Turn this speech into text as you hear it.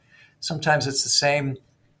sometimes it's the same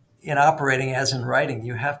in operating as in writing.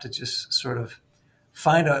 You have to just sort of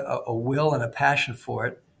find a will and a passion for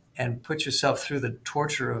it and put yourself through the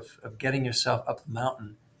torture of getting yourself up the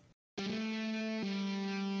mountain.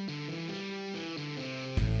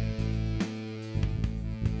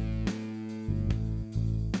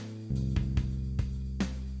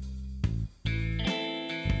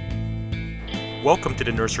 Welcome to the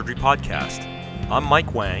Neurosurgery Podcast. I'm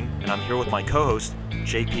Mike Wang, and I'm here with my co-host,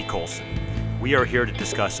 JP Colson. We are here to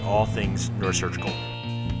discuss all things neurosurgical.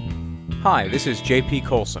 Hi, this is JP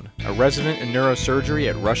Colson, a resident in neurosurgery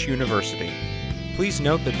at Rush University. Please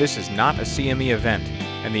note that this is not a CME event,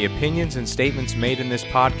 and the opinions and statements made in this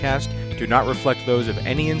podcast do not reflect those of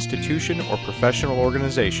any institution or professional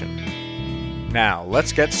organization. Now,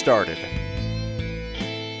 let's get started.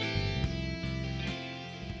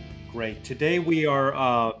 Great. Today we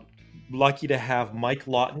are lucky to have Mike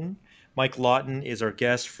Lawton. Mike Lawton is our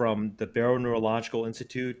guest from the Barrow Neurological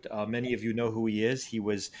Institute. Many of you know who he is. He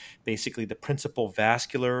was basically the principal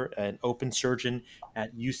vascular and open surgeon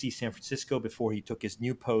at UC San Francisco before he took his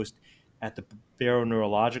new post at the Barrow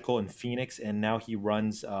Neurological in Phoenix, and now he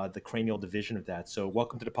runs the cranial division of that. So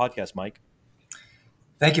welcome to the podcast, Mike.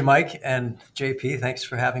 Thank you, Mike, and JP, thanks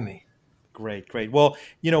for having me. Great. Well,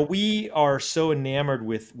 we are so enamored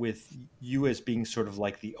with you as being sort of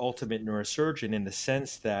like the ultimate neurosurgeon in the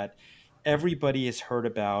sense that everybody has heard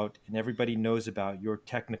about and everybody knows about your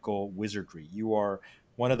technical wizardry. You are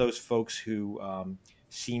one of those folks who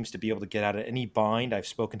seems to be able to get out of any bind. I've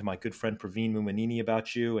spoken to my good friend Praveen Mumanini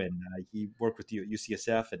about you, and he worked with you at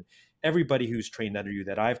UCSF, and everybody who's trained under you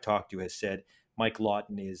that I've talked to has said Mike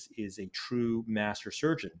Lawton is a true master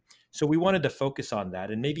surgeon. So we wanted to focus on that,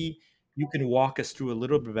 and maybe you can walk us through a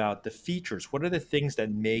little bit about the features. What are the things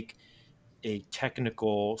that make a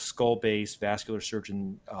technical skull-based vascular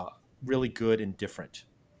surgeon really good and different?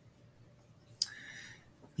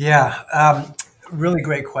 Yeah, really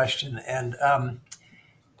great question. And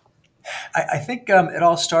I think it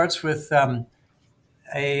all starts with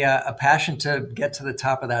a passion to get to the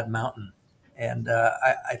top of that mountain. And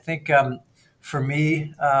I think for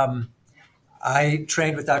me, I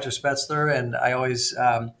trained with Dr. Spetzler, and I always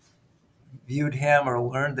viewed him or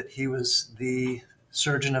learned that he was the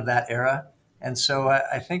surgeon of that era. And so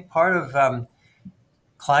I think part of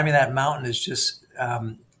climbing that mountain is just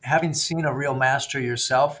having seen a real master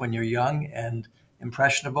yourself when you're young and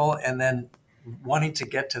impressionable, and then wanting to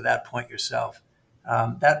get to that point yourself.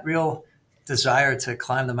 That real desire to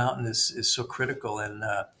climb the mountain is so critical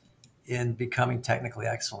in becoming technically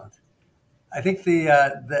excellent. I think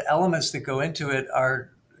the elements that go into it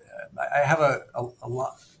are, I have a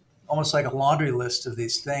lot, almost like a laundry list of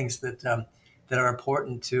these things that are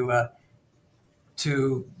important to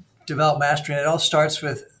develop mastery. And it all starts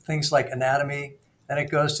with things like anatomy. Then it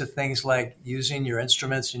goes to things like using your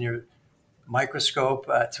instruments and your microscope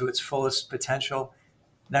to its fullest potential.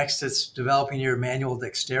 Next, it's developing your manual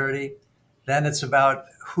dexterity. Then it's about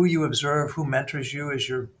who you observe, who mentors you as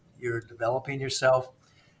you're developing yourself.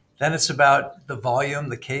 Then it's about the volume,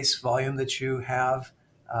 the case volume that you have.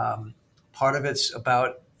 Part of it's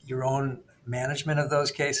about your own management of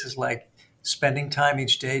those cases, like spending time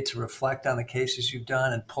each day to reflect on the cases you've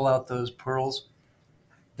done and pull out those pearls.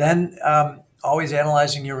 Then always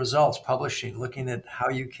analyzing your results, publishing, looking at how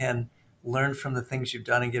you can learn from the things you've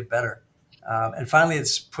done and get better. And finally,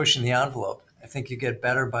 it's pushing the envelope. I think you get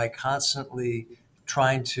better by constantly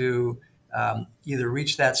trying to either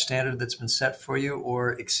reach that standard that's been set for you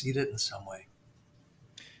or exceed it in some way.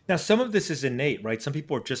 Now, some of this is innate, right? Some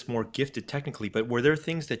people are just more gifted technically, but were there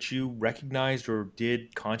things that you recognized or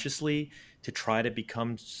did consciously to try to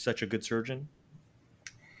become such a good surgeon?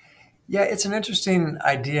 Yeah, it's an interesting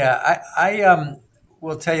idea. I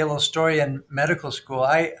will tell you a little story. In medical school,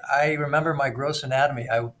 I remember my gross anatomy.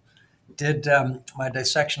 I did my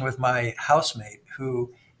dissection with my housemate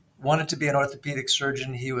who wanted to be an orthopedic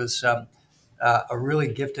surgeon. He was a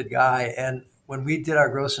really gifted guy. And when we did our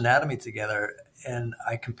gross anatomy together and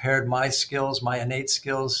I compared my skills, my innate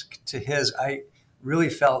skills to his, I really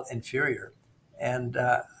felt inferior. And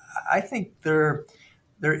I think there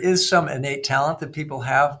is some innate talent that people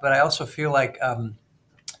have, but I also feel like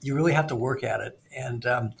you really have to work at it. And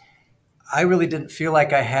I really didn't feel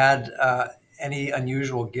like I had any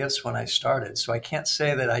unusual gifts when I started. So I can't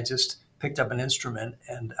say that I just picked up an instrument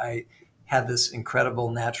and I had this incredible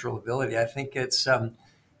natural ability. I think it's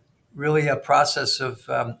really a process of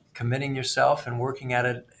committing yourself and working at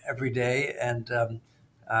it every day, and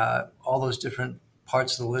all those different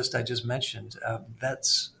parts of the list I just mentioned.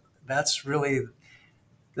 That's really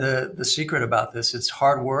the secret about this. It's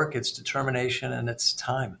hard work, it's determination, and it's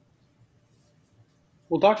time.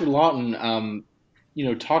 Well, Dr. Lawton,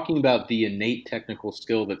 talking about the innate technical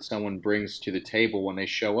skill that someone brings to the table when they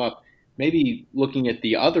show up, maybe looking at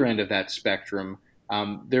the other end of that spectrum,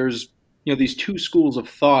 there's these two schools of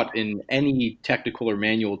thought in any technical or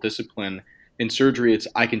manual discipline. In surgery, it's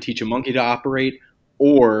I can teach a monkey to operate,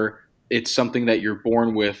 or it's something that you're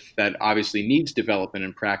born with that obviously needs development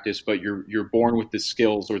and practice, but you're born with the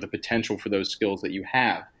skills or the potential for those skills that you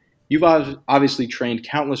have. You've obviously trained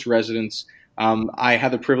countless residents. I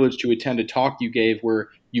had the privilege to attend a talk you gave where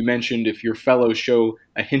you mentioned if your fellows show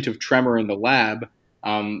a hint of tremor in the lab,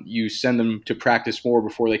 you send them to practice more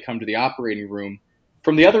before they come to the operating room.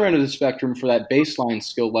 From the other end of the spectrum, for that baseline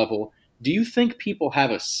skill level, do you think people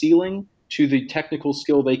have a ceiling to the technical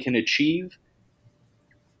skill they can achieve?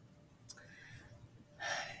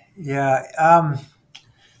 Yeah.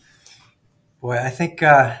 Boy, I think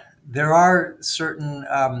there are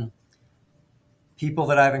certain people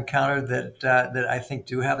that I've encountered that I think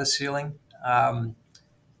do have a ceiling.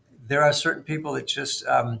 There are certain people that just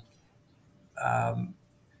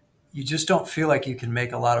you just don't feel like you can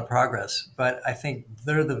make a lot of progress. But I think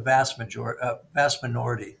they're the vast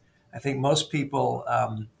minority. I think most people,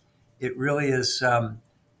 it really is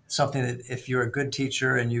something that if you're a good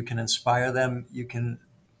teacher and you can inspire them, you can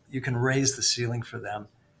raise the ceiling for them,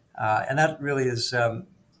 and that really is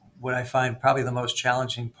what I find probably the most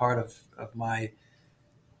challenging part of my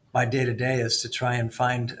day to day is to try and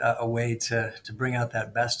find a way to bring out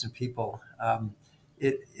that best in people.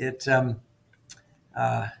 It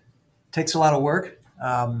takes a lot of work,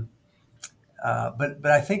 but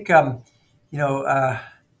I think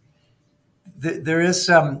there is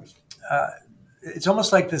some. It's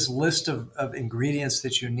almost like this list of ingredients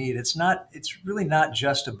that you need. It's really not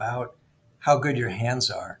just about how good your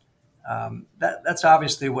hands are. That's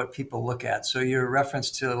obviously what people look at. So your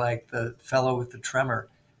reference to like the fellow with the tremor,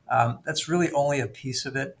 that's really only a piece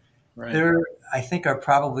of it. Right. There, I think, are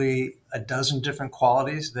probably a dozen different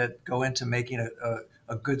qualities that go into making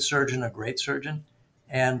a good surgeon a great surgeon.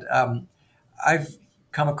 And I've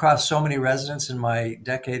come across so many residents in my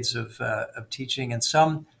decades of teaching, and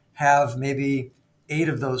some have maybe 8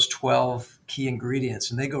 of those 12 key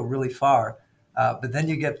ingredients, and they go really far. But then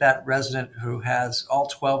you get that resident who has all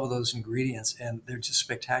 12 of those ingredients, and they're just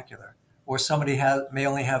spectacular. Or somebody may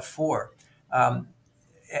only have 4,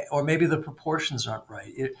 or maybe the proportions aren't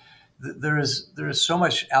right. There is so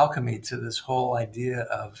much alchemy to this whole idea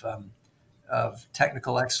of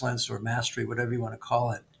technical excellence or mastery, whatever you want to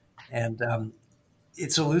call it, and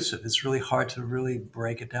it's elusive. It's really hard to really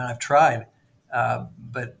break it down. I've tried,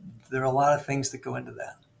 but there are a lot of things that go into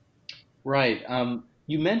that. Right.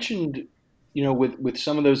 You mentioned, with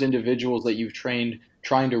some of those individuals that you've trained,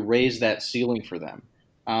 trying to raise that ceiling for them.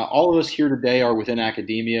 All of us here today are within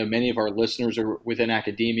academia. Many of our listeners are within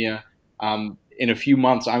academia. In a few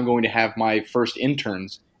months, I'm going to have my first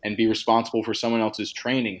interns and be responsible for someone else's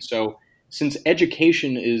training. So since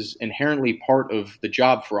education is inherently part of the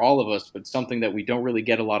job for all of us, but something that we don't really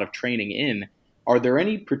get a lot of training in, are there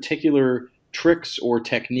any particular tricks or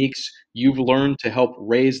techniques you've learned to help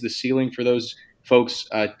raise the ceiling for those folks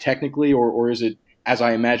technically, or is it, as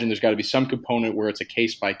I imagine, there's got to be some component where it's a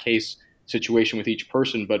case-by-case situation with each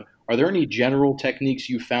person, but are there any general techniques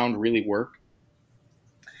you found really work?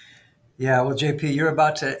 Yeah, well, JP, you're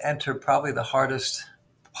about to enter probably the hardest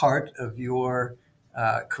part of your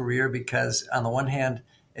career because, on the one hand,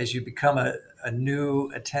 as you become a new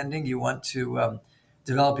attending, you want to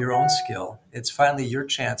develop your own skill. It's finally your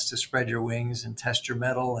chance to spread your wings and test your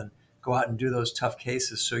mettle and go out and do those tough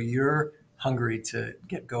cases. So you're hungry to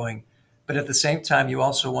get going. But at the same time, you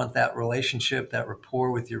also want that relationship, that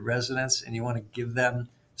rapport with your residents, and you want to give them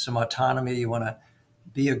some autonomy. You want to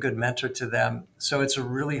be a good mentor to them. So it's a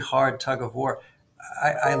really hard tug of war.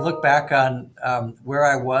 I look back on where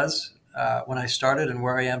I was when I started and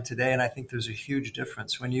where I am today, and I think there's a huge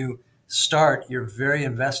difference. When you start, you're very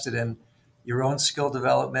invested in your own skill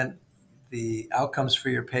development, the outcomes for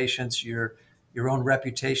your patients, your own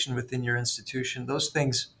reputation within your institution. Those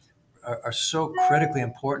things are so critically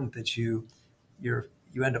important that you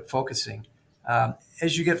end up focusing.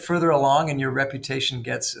 As you get further along and your reputation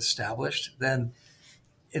gets established, then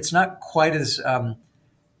it's not quite as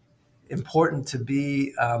important to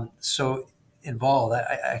be so involved.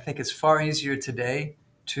 I think it's far easier today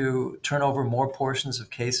to turn over more portions of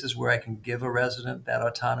cases where I can give a resident that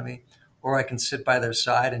autonomy, or I can sit by their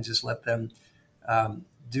side and just let them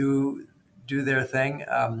do their thing,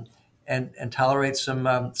 and tolerate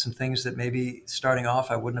some things that maybe starting off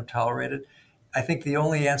I wouldn't have tolerated. I think the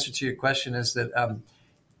only answer to your question is that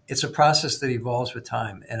it's a process that evolves with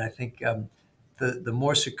time, and I think the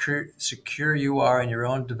more secure you are in your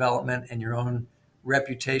own development and your own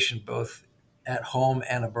reputation both at home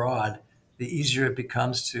and abroad, the easier it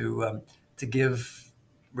becomes to give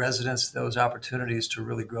residents those opportunities to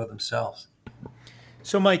really grow themselves.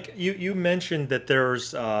 So, Mike, you mentioned that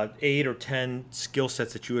there's 8 or 10 skill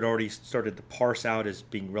sets that you had already started to parse out as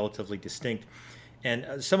being relatively distinct.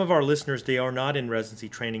 And some of our listeners, they are not in residency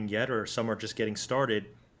training yet, or some are just getting started.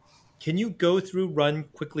 Can you run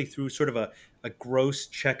quickly through sort of a gross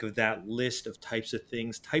check of that list of types of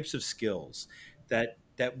things, types of skills that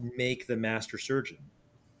make the master surgeon?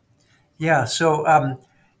 Yeah, so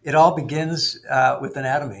it all begins with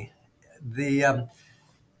anatomy.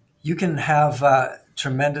 You can have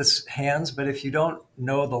tremendous hands, but if you don't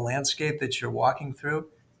know the landscape that you're walking through,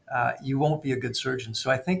 you won't be a good surgeon. So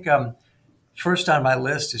I think first on my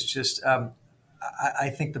list is just I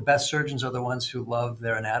think the best surgeons are the ones who love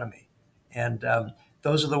their anatomy. And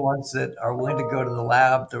those are the ones that are willing to go to the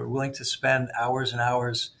lab. They're willing to spend hours and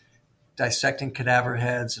hours dissecting cadaver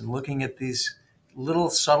heads and looking at these little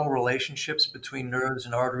subtle relationships between nerves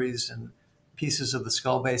and arteries and pieces of the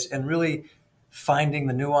skull base, and really finding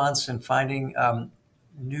the nuance and finding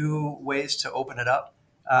new ways to open it up.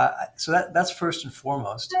 So that's first and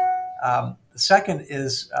foremost. The second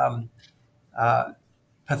is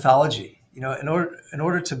pathology. In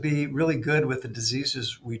order to be really good with the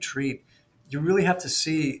diseases we treat, you really have to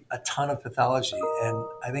see a ton of pathology, and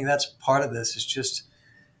I think that's part of this is just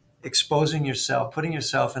exposing yourself, putting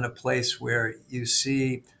yourself in a place where you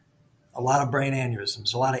see a lot of brain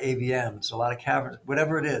aneurysms, a lot of AVMs, a lot of caverns,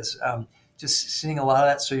 whatever it is. Just seeing a lot of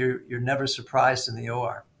that, so you're never surprised in the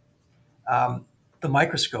OR. The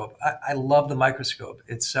microscope, I love the microscope.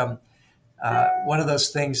 It's one of those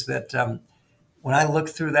things that when I look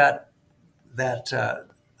through that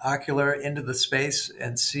ocular into the space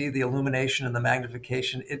and see the illumination and the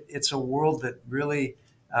magnification, it's a world that really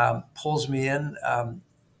pulls me in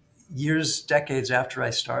years, decades after I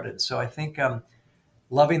started. So I think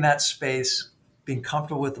loving that space, being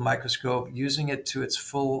comfortable with the microscope, using it to its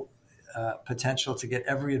full potential to get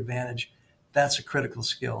every advantage, that's a critical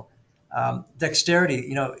skill. Dexterity,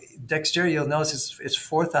 you'll notice it's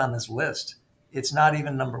fourth on this list. It's not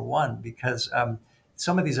even number one because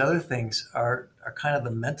some of these other things are kind of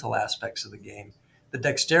the mental aspects of the game. The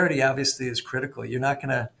dexterity obviously is critical. You're not going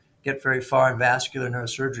to get very far in vascular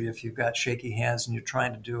neurosurgery if you've got shaky hands and you're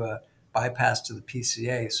trying to do a bypass to the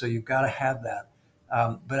PCA. So you've got to have that.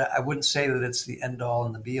 But I wouldn't say that it's the end all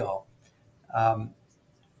and the be all.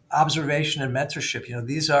 Observation and mentorship,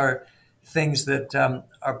 these are things that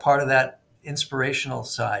are part of that inspirational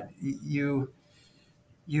side. You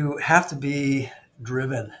have to be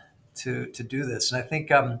driven to do this. And I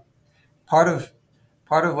think part of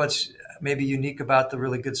what's maybe unique about the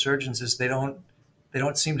really good surgeons is they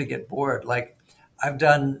don't seem to get bored. Like I've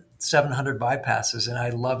done 700 bypasses and I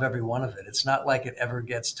love every one of it. It's not like it ever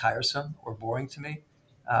gets tiresome or boring to me.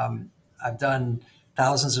 I've done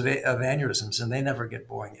thousands of aneurysms and they never get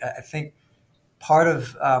boring. I think part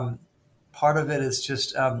of it is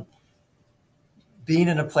just being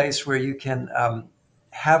in a place where you can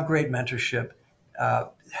have great mentorship,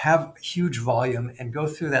 have huge volume, and go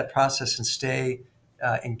through that process and stay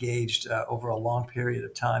engaged over a long period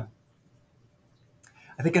of time.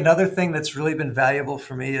 I think another thing that's really been valuable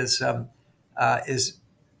for me is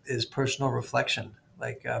personal reflection.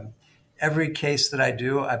 Like every case that I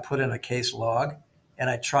do, I put in a case log, and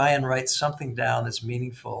I try and write something down that's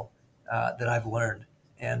meaningful that I've learned,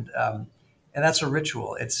 and that's a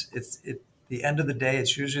ritual. It's the end of the day.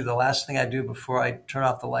 It's usually the last thing I do before I turn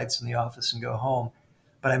off the lights in the office and go home.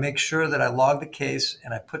 But I make sure that I log the case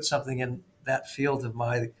and I put something in that field of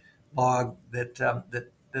my log that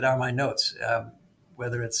are my notes.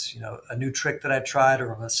 Whether it's a new trick that I tried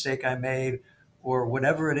or a mistake I made or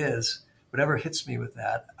whatever it is, whatever hits me with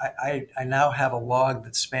that, I now have a log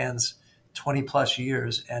that spans 20 plus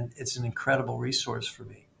years, and it's an incredible resource for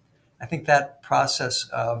me. I think that process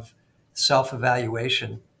of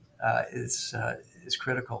self-evaluation is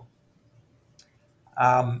critical.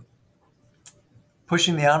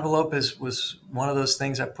 Pushing the envelope was one of those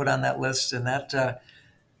things I put on that list, and that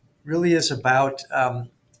really is about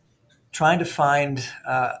trying to find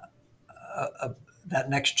that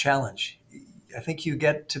next challenge. I think you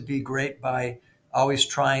get to be great by always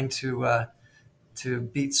trying to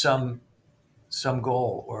beat some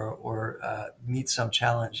goal or meet some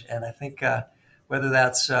challenge. And I think whether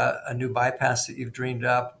that's a new bypass that you've dreamed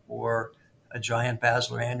up or a giant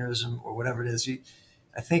basilar aneurysm or whatever it is,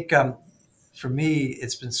 I think for me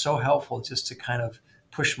it's been so helpful just to kind of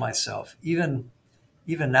push myself. Even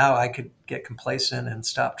now, I could get complacent and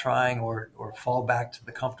stop trying or fall back to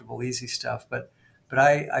the comfortable, easy stuff. But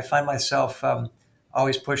I find myself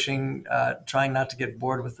always pushing, trying not to get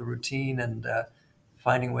bored with the routine, and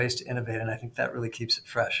finding ways to innovate. And I think that really keeps it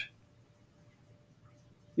fresh.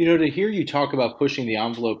 To hear you talk about pushing the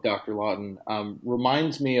envelope, Dr. Lawton,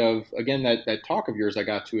 reminds me of, again, that talk of yours I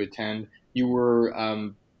got to attend. You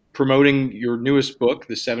were promoting your newest book,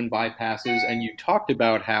 The Seven Bypasses, and you talked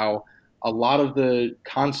about how a lot of the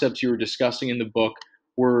concepts you were discussing in the book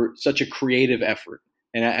were such a creative effort.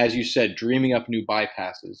 And as you said, dreaming up new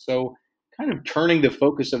bypasses. So, kind of turning the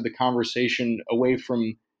focus of the conversation away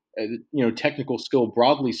from, technical skill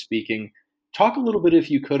broadly speaking. Talk a little bit,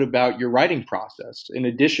 if you could, about your writing process. In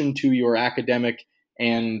addition to your academic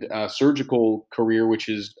and surgical career, which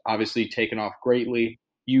has obviously taken off greatly,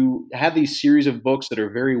 you have these series of books that are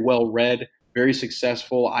very well read, very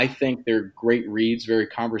successful. I think they're great reads, very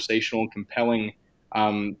conversational and compelling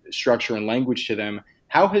structure and language to them.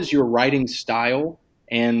 How has your writing style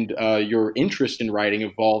and your interest in writing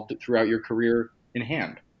evolved throughout your career in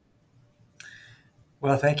hand?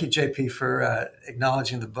 Well, thank you, JP, for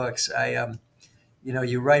acknowledging the books.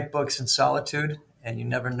 You write books in solitude, and you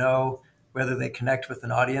never know whether they connect with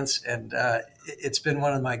an audience. And it's been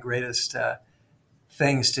one of my greatest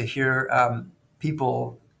things to hear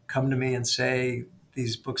people come to me and say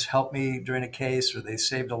these books helped me during a case, or they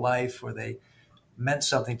saved a life, or they meant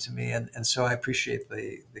something to me. And so I appreciate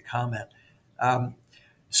the comment.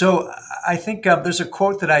 So I think there's a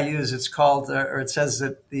quote that I use. It's called, or it says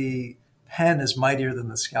that the pen is mightier than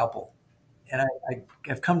the scalpel. And I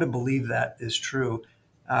have come to believe that is true.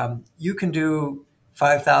 You can do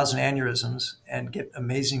 5,000 aneurysms and get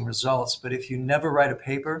amazing results, but if you never write a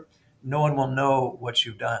paper, no one will know what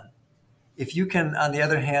you've done. If you can, on the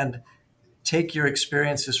other hand, take your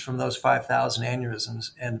experiences from those 5,000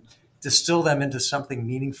 aneurysms and distill them into something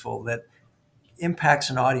meaningful that impacts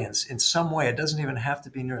an audience in some way, it doesn't even have to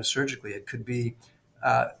be neurosurgically. It could be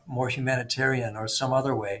more humanitarian or some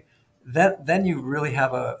other way. Then you really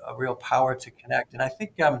have a real power to connect. And I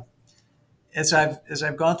think as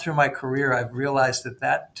I've gone through my career, I've realized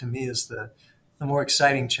that to me is the more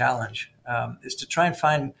exciting challenge, is to try and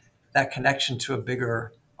find that connection to a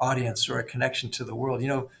bigger audience or a connection to the world.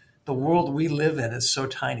 The world we live in is so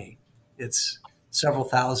tiny. It's several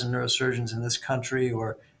thousand neurosurgeons in this country,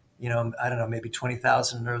 or I don't know, maybe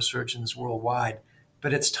 20,000 neurosurgeons worldwide,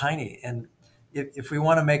 but it's tiny. And if we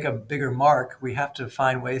want to make a bigger mark, we have to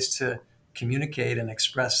find ways to communicate and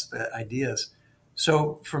express the ideas.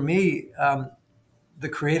 So for me, the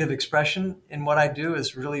creative expression in what I do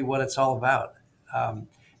is really what it's all about.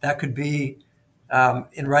 That could be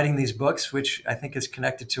in writing these books, which I think is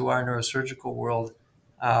connected to our neurosurgical world.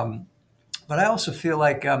 But I also feel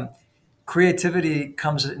like creativity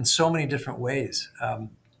comes in so many different ways.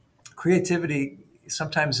 Creativity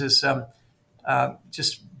sometimes is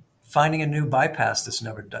just finding a new bypass that's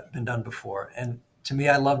never been done before. And to me,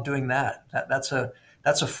 I love doing that. That's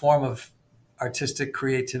a form of artistic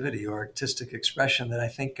creativity or artistic expression that I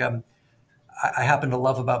think I happen to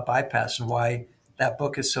love about bypass, and why that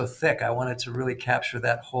book is so thick. I wanted to really capture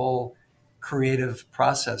that whole creative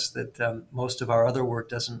process that most of our other work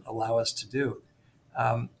doesn't allow us to do.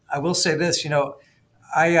 I will say this,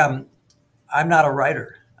 I'm not a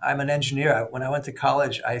writer. I'm an engineer. When I went to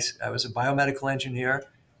college, I was a biomedical engineer.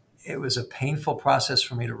 It was a painful process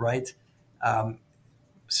for me to write.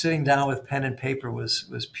 Sitting down with pen and paper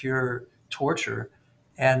was pure torture.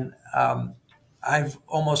 And I've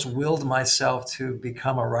almost willed myself to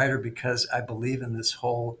become a writer because I believe in this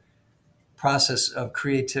whole process of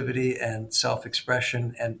creativity and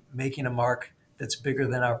self-expression and making a mark that's bigger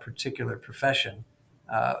than our particular profession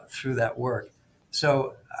through that work.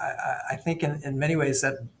 So I think in many ways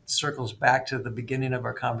that circles back to the beginning of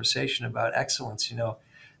our conversation about excellence.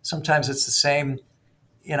 Sometimes it's the same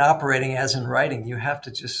in operating as in writing. You have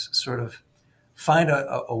to just sort of find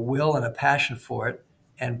a will and a passion for it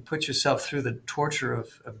and put yourself through the torture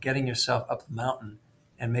of getting yourself up the mountain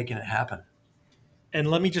and making it happen. And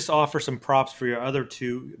let me just offer some props for your other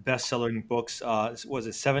two best-selling books. Was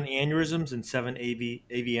it Seven Aneurysms and Seven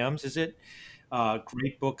AVMs? Is it?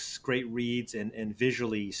 Great books, great reads, and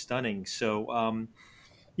visually stunning. So,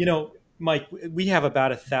 Mike, we have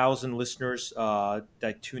about 1,000 listeners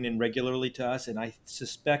that tune in regularly to us, and I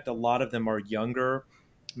suspect a lot of them are younger,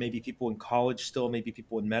 maybe people in college still, maybe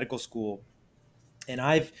people in medical school. And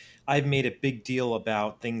I've made a big deal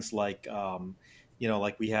about things like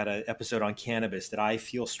like we had an episode on cannabis, that I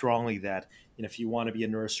feel strongly that if you want to be a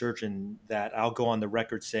neurosurgeon, that I'll go on the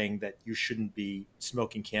record saying that you shouldn't be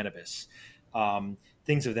smoking cannabis.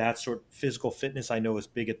 Things of that sort. Physical fitness I know is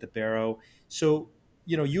big at the Barrow. So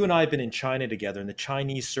you and I have been in China together, and the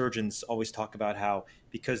Chinese surgeons always talk about how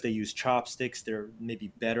because they use chopsticks, they're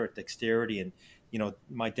maybe better at dexterity, and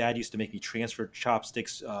my dad used to make me transfer ice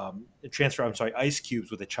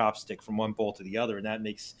cubes with a chopstick from one bowl to the other, and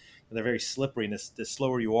they're very slippery. And the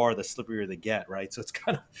slower you are, the slipperier they get, right? So it's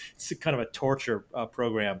kind of a torture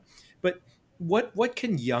program. But what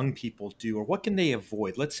can young people do, or what can they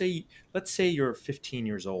avoid? Let's say you're 15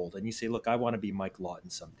 years old and you say, look, I want to be Mike Lawton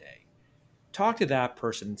someday. Talk to that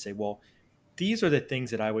person and say, well, these are the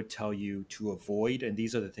things that I would tell you to avoid, and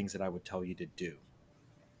these are the things that I would tell you to do.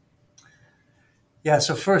 Yeah.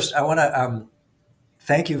 So first, I want to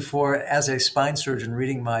thank you for, as a spine surgeon,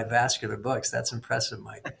 reading my vascular books. That's impressive,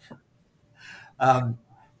 Mike. I'll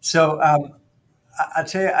tell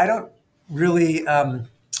you, I don't really.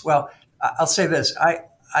 I'll say this: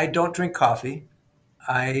 I don't drink coffee.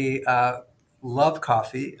 I love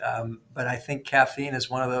coffee, but I think caffeine is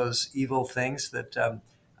one of those evil things that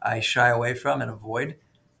I shy away from and avoid.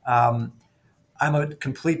 I'm a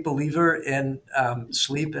complete believer in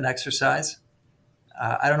sleep and exercise.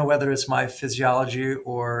 I don't know whether it's my physiology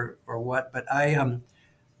or what, but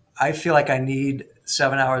I feel like I need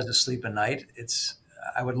 7 hours of sleep a night.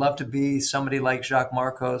 I would love to be somebody like Jacques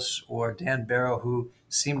Marcos or Dan Barrow, who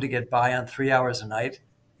seem to get by on 3 hours a night,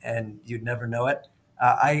 and you'd never know it.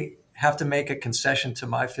 I have to make a concession to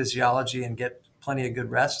my physiology and get plenty of good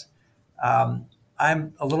rest. I'm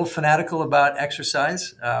a little fanatical about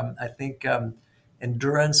exercise. I think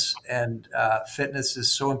endurance and fitness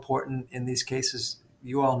is so important in these cases.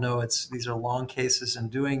 You all know these are long cases, and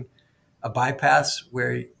doing a bypass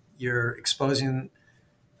where you're exposing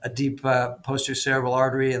a deep posterior cerebral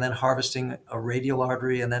artery and then harvesting a radial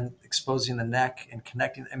artery and then exposing the neck and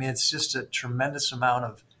connecting. I mean, it's just a tremendous amount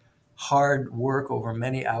of hard work over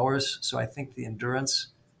many hours. So I think the endurance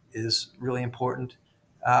is really important.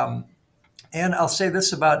 And I'll say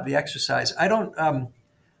this about the exercise. I'm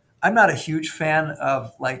not a huge fan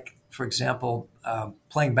of, like, for example,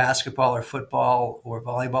 playing basketball or football or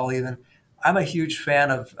volleyball even. I'm a huge fan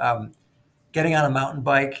of getting on a mountain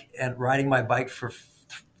bike and riding my bike for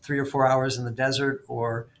 3 or 4 hours in the desert,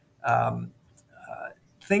 or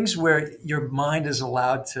things where your mind is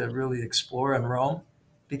allowed to really explore and roam.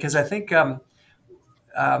 Because I think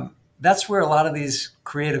that's where a lot of these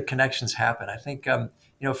creative connections happen. I think,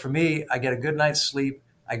 for me, I get a good night's sleep.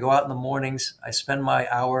 I go out in the mornings. I spend my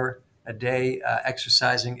hour a day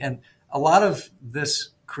exercising. And a lot of this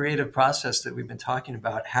creative process that we've been talking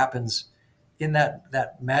about happens in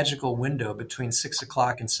that magical window between 6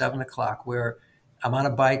 o'clock and 7 o'clock, where I'm on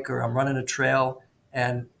a bike or I'm running a trail,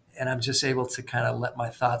 and I'm just able to kind of let my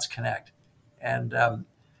thoughts connect. And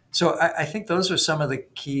so I think those are some of the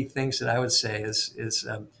key things that I would say is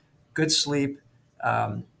good sleep,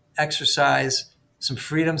 exercise, some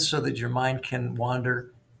freedom so that your mind can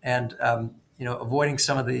wander, and avoiding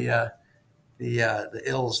some of the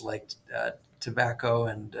ills like tobacco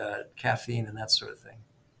and caffeine and that sort of thing.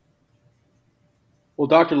 Well,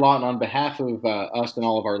 Dr. Lawton, on behalf of us and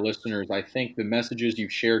all of our listeners, I think the messages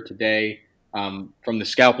you've shared today, from the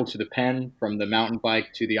scalpel to the pen, from the mountain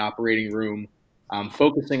bike to the operating room,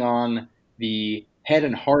 focusing on the head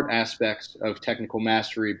and heart aspects of technical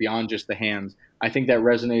mastery beyond just the hands, I think that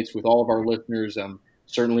resonates with all of our listeners.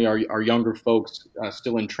 Certainly our younger folks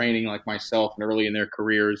still in training like myself and early in their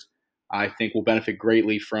careers, I think will benefit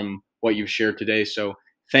greatly from what you've shared today. So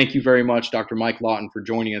thank you very much, Dr. Mike Lawton, for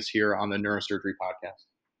joining us here on the Neurosurgery Podcast.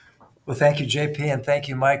 Well, thank you, JP, and thank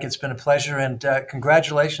you, Mike. It's been a pleasure, and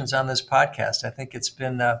congratulations on this podcast. I think it's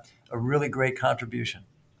been a really great contribution.